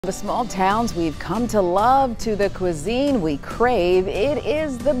The small towns we've come to love to the cuisine we crave. It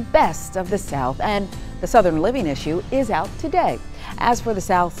is the best of the South, and the Southern living issue is out today. As for the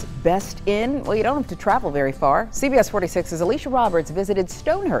South's best inn, well, you don't have to travel very far. CBS 46's Alicia Roberts visited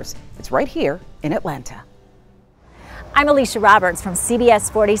Stonehurst. It's right here in Atlanta. I'm Alicia Roberts from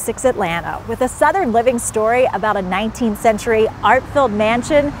CBS 46 Atlanta with a Southern living story about a 19th century art-filled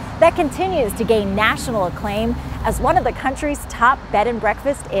mansion that continues to gain national acclaim as one of the country's top bed and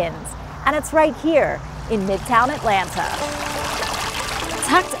breakfast inns. And it's right here in Midtown Atlanta.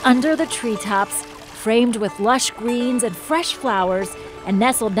 Tucked under the treetops, framed with lush greens and fresh flowers, and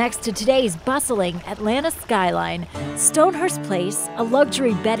nestled next to today's bustling Atlanta skyline, Stonehurst Place, a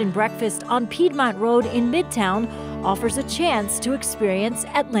luxury bed and breakfast on Piedmont Road in Midtown, offers a chance to experience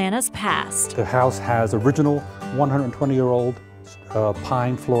Atlanta's past. The house has original 120-year-old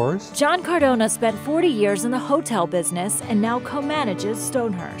pine floors. John Cardona spent 40 years in the hotel business and now co-manages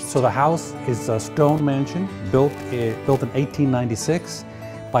Stonehurst. So the house is a stone mansion built in 1896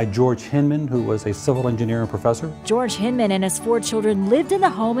 by George Hinman, who was a civil engineer and professor. George Hinman and his 4 children lived in the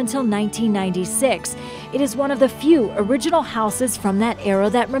home until 1996. It is one of the few original houses from that era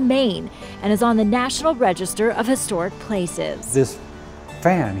that remain and is on the National Register of Historic Places. This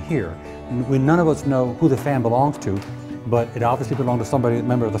fan here, none of us know who the fan belongs to, but it obviously belonged to somebody, a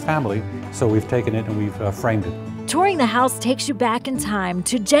member of the family, so we've taken it and we've framed it. Touring the house takes you back in time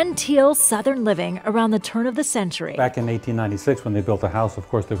to genteel Southern living around the turn of the century. Back in 1896, when they built the house, of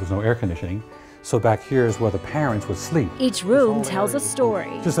course, there was no air conditioning. So back here is where the parents would sleep. Each room tells a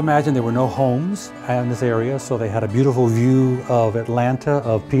story. Just imagine there were no homes in this area, so they had a beautiful view of Atlanta,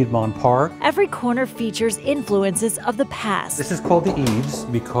 of Piedmont Park. Every corner features influences of the past. This is called the eaves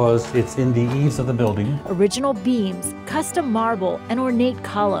because it's in the eaves of the building. Original beams, custom marble, and ornate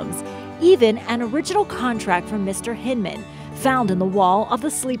columns. Even an original contract from Mr. Hinman, found in the wall of the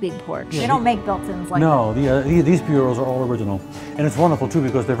sleeping porch. They don't make built-ins like that. No, these bureaus are all original. And it's wonderful too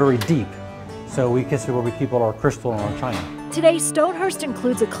because they're very deep. So we guess where we keep all our crystal and our china. Today, Stonehurst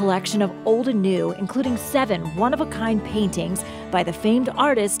includes a collection of old and new, including 7 one-of-a-kind paintings by the famed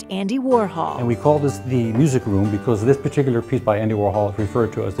artist Andy Warhol. And we call this the music room because this particular piece by Andy Warhol is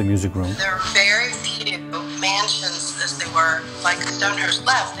referred to as the music room. There are very few mansions as they were like Stonehurst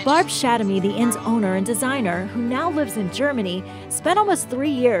left. Barb Shadamy, the inn's owner and designer, who now lives in Germany, spent almost 3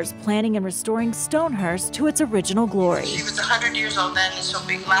 years planning and restoring Stonehurst to its original glory. She was 100 years old then, and so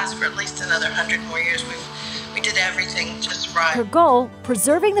we last for at least another 100 more years. We did everything just right. Her goal,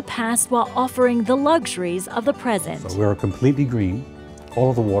 preserving the past while offering the luxuries of the present. So we're completely green. All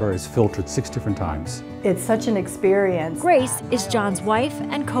of the water is filtered 6 different times. It's such an experience. Grace is John's wife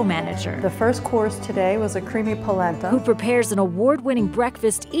and co-manager. The first course today was a creamy polenta, who prepares an award-winning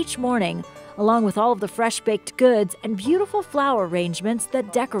breakfast each morning, along with all of the fresh-baked goods and beautiful flower arrangements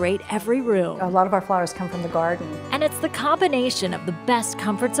that decorate every room. A lot of our flowers come from the garden. And it's the combination of the best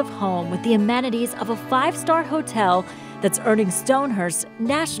comforts of home with the amenities of a 5-star hotel that's earning Stonehurst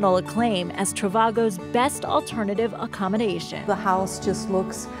national acclaim as Travago's best alternative accommodation. The house just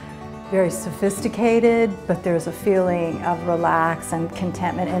looks very sophisticated, but there's a feeling of relax and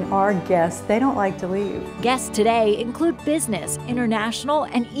contentment, and our guests, they don't like to leave. Guests today include business, international,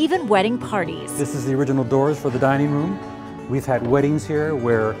 and even wedding parties. This is the original doors for the dining room. We've had weddings here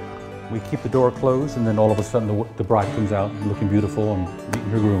where we keep the door closed and then all of a sudden the bride comes out looking beautiful and meeting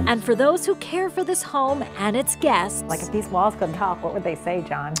her groom. And for those who care for this home and its guests. Like if these walls could talk, what would they say,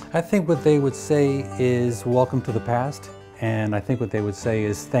 John? I think what they would say is welcome to the past. And I think what they would say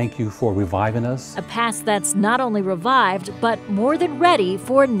is thank you for reviving us. A past that's not only revived, but more than ready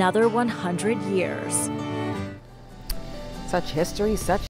for another 100 years. Such history, such